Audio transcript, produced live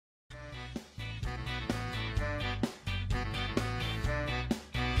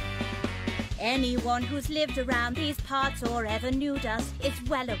Anyone who's lived around these parts or ever knew us is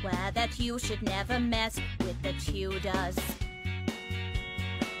well aware that you should never mess with the Tudors.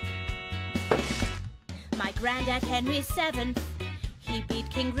 My granddad Henry VII, he beat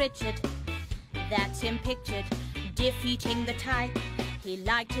King Richard. That's him pictured, defeating the type. He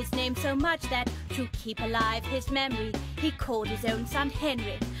liked his name so much that, to keep alive his memory, he called his own son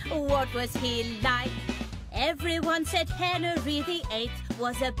Henry. What was he like? Everyone said Henry VIII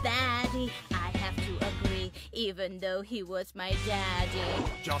was a baddie. I have to agree, even though he was my daddy.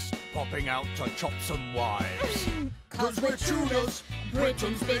 Just popping out to chop some wives. 'Cause we're Tudors,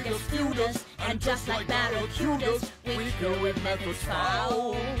 Britain's biggest feuders, and just like barracudas, we kill with methods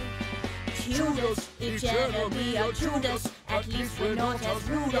foul. Tudors, if Jeremy or Judas, at least we're not as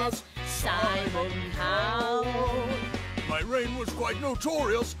rude as Simon Cowell. My reign was quite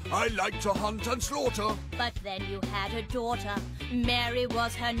notorious. I liked to hunt and slaughter. But then you had a daughter, Mary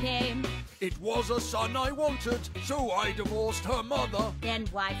was her name. It was a son I wanted, so I divorced her mother. Then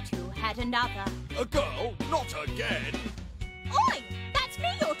wife two had another. A girl, not again. Oi! That's me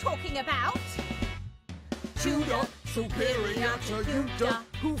you're talking about! Tudor, superior to Utah,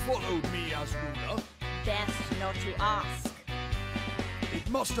 who followed me as ruler. Best not to ask. It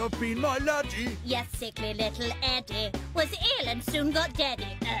must have been my laddie. Yes, sickly little Eddie was ill and soon got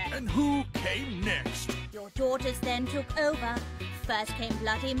deady. And who came next? Your daughters then took over. First came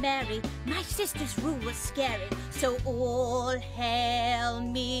Bloody Mary. My sister's rule was scary, so all hail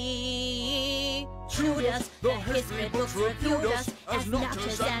me. Tudors, the history books reviewed us as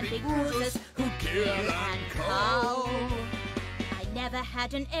nutters and big bruisers who kill and cull. I never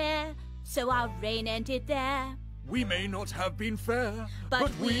had an heir, so our reign ended there. We may not have been fair,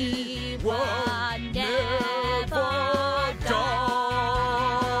 but we were never done.